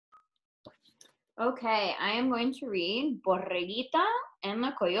Okay, I am going to read Borreguita and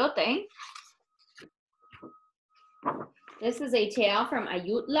the Coyote. This is a tale from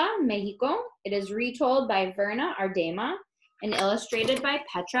Ayutla, Mexico. It is retold by Verna Aardema and illustrated by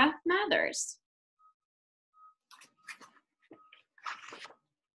Petra Mathers.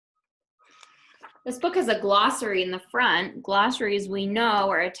 This book has a glossary in the front. Glossaries, we know,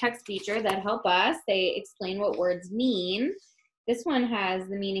 are a text feature that help us. They explain what words mean. This one has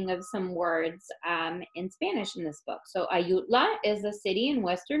the meaning of some words in Spanish in this book. So Ayutla is a city in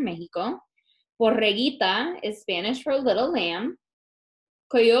western Mexico. Borreguita is Spanish for little lamb.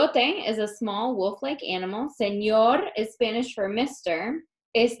 Coyote is a small wolf-like animal. Señor is Spanish for Mr.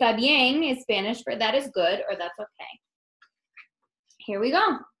 Está bien is Spanish for that is good or that's okay. Here we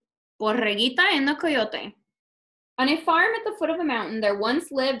go. Borreguita and the Coyote. On a farm at the foot of a mountain, there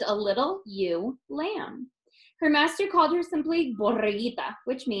once lived a little ewe lamb. Her master called her simply Borreguita,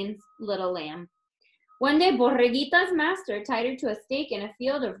 which means little lamb. One day, Borreguita's master tied her to a stake in a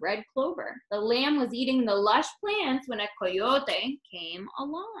field of red clover. The lamb was eating the lush plants when a coyote came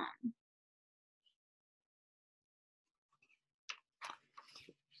along.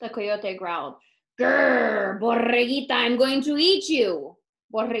 The coyote growled, "Grrr, Borreguita, I'm going to eat you."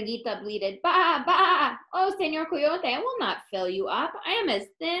 Borreguita bleated, "Ba, ba, oh, Señor Coyote, I will not fill you up. I am as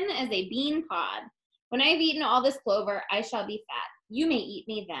thin as a bean pod. When I have eaten all this clover, I shall be fat. You may eat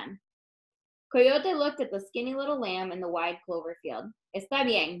me then." Coyote looked at the skinny little lamb in the wide clover field. "Está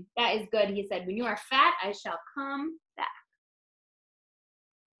bien, that is good," he said. "When you are fat, I shall come back."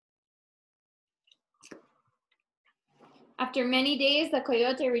 After many days, the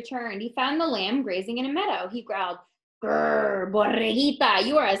coyote returned. He found the lamb grazing in a meadow. He growled, "Grrr, Borreguita,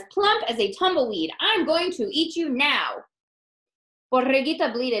 you are as plump as a tumbleweed. I'm going to eat you now."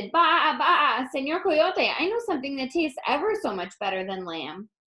 Borreguita bleated, "Ba, ba, Señor Coyote, I know something that tastes ever so much better than lamb."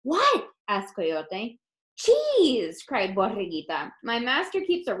 "What?" asked Coyote. "Cheese," cried Borreguita. "My master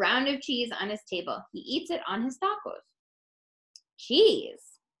keeps a round of cheese on his table. He eats it on his tacos."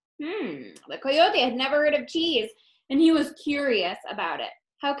 Cheese? The coyote had never heard of cheese, and he was curious about it.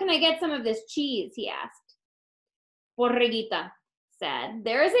 "How can I get some of this cheese?" he asked. Borreguita said,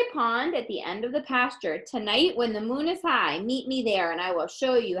 "There is a pond at the end of the pasture. Tonight, when the moon is high, meet me there, and I will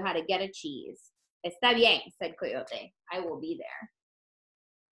show you how to get a cheese." "Está bien," said Coyote. "I will be there."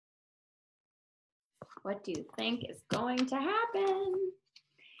 What do you think is going to happen?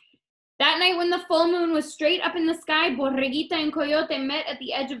 That night, when the full moon was straight up in the sky, Borreguita and Coyote met at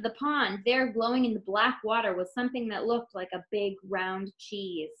the edge of the pond. There, glowing in the black water, was something that looked like a big round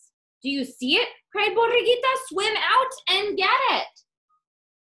cheese. "Do you see it?" cried Borreguita. "Swim out and get it."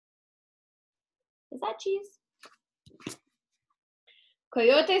 Is that cheese?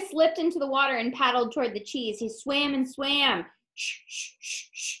 Coyote slipped into the water and paddled toward the cheese. He swam and swam. Shh, shh, shh,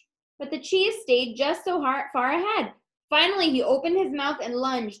 shh. But the cheese stayed just so far ahead. Finally, he opened his mouth and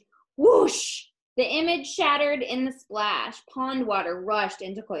lunged. Whoosh! The image shattered in the splash. Pond water rushed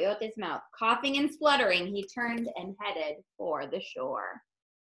into Coyote's mouth. Coughing and spluttering, he turned and headed for the shore.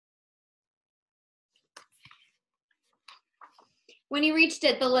 When he reached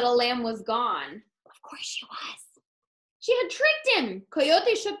it, the little lamb was gone. Of course she was. She had tricked him.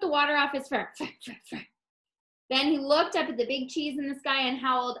 Coyote shook the water off his fur. Then he looked up at the big cheese in the sky and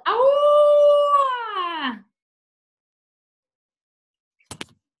howled, "Ow!"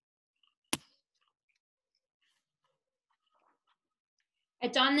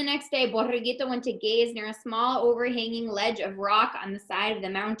 At dawn the next day, Borreguita went to gaze near a small overhanging ledge of rock on the side of the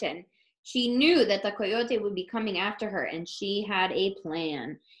mountain. She knew that the coyote would be coming after her, and she had a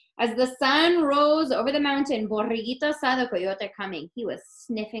plan. As the sun rose over the mountain, Borreguita saw the coyote coming. He was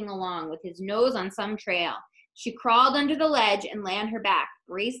sniffing along with his nose on some trail. She crawled under the ledge and lay on her back,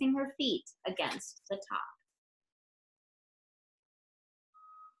 bracing her feet against the top.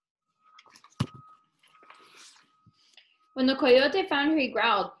 When the coyote found her, he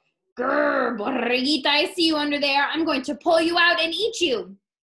growled, "Grrr, Borreguita, I see you under there. I'm going to pull you out and eat you."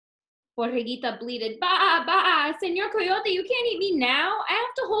 Borreguita bleated, "Ba, ba, Señor Coyote, you can't eat me now. I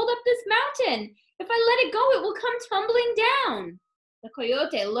have to hold up this mountain. If I let it go, it will come tumbling down." The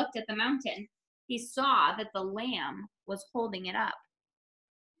coyote looked at the mountain. He saw that the lamb was holding it up.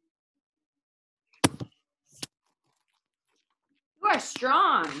 "You are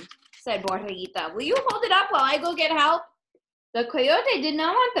strong," said Borreguita. "Will you hold it up while I go get help?" The coyote did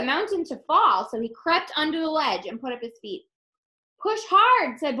not want the mountain to fall, so he crept under the ledge and put up his feet. "Push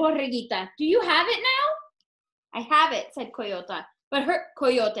hard," said Borreguita. "Do you have it now?" "I have it," said Coyote, but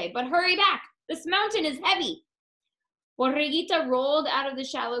hurry back. This mountain is heavy." Borreguita rolled out of the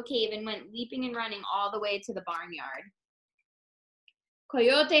shallow cave and went leaping and running all the way to the barnyard.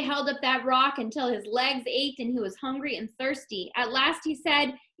 Coyote held up that rock until his legs ached and he was hungry and thirsty. At last he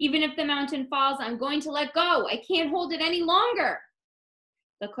said, "Even if the mountain falls, I'm going to let go. I can't hold it any longer."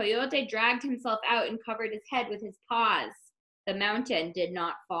 The coyote dragged himself out and covered his head with his paws. The mountain did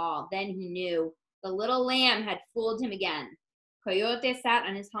not fall. Then he knew. The little lamb had fooled him again. Coyote sat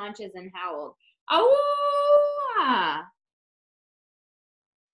on his haunches and howled. "Awoo!"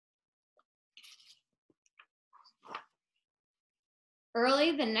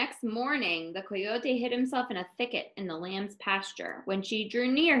 Early the next morning, the coyote hid himself in a thicket in the lamb's pasture. When she drew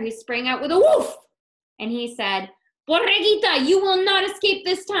near, he sprang out with a woof, and he said, "Borreguita, you will not escape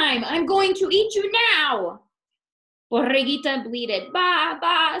this time. I'm going to eat you now." Borreguita bleated, "Bah,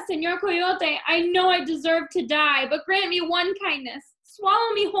 bah, Señor Coyote, I know I deserve to die, but grant me one kindness.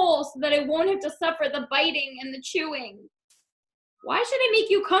 Swallow me whole so that I won't have to suffer the biting and the chewing." "Why should I make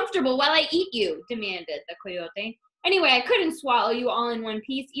you comfortable while I eat you?" demanded the coyote. "Anyway, I couldn't swallow you all in one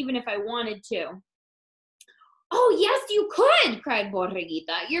piece, even if I wanted to." "Oh, yes, you could," cried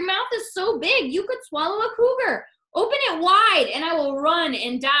Borreguita. "Your mouth is so big, you could swallow a cougar. Open it wide, and I will run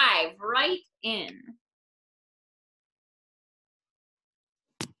and dive right in."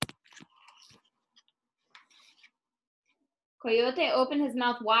 Coyote opened his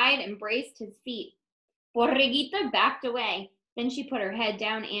mouth wide and braced his feet. Borreguita backed away. Then she put her head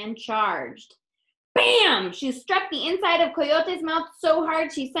down and charged. Bam! She struck the inside of Coyote's mouth so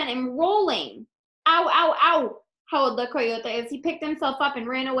hard she sent him rolling. "Ow, ow, ow," howled the coyote as he picked himself up and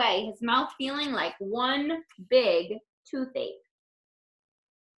ran away, his mouth feeling like one big toothache.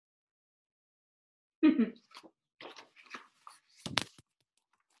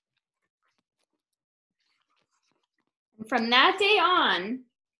 From that day on,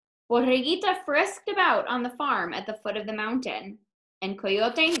 Borreguita frisked about on the farm at the foot of the mountain, and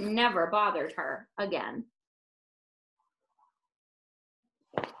Coyote never bothered her again.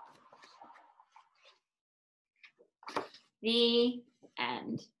 The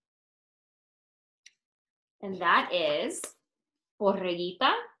end. And that is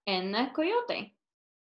Borreguita and the Coyote.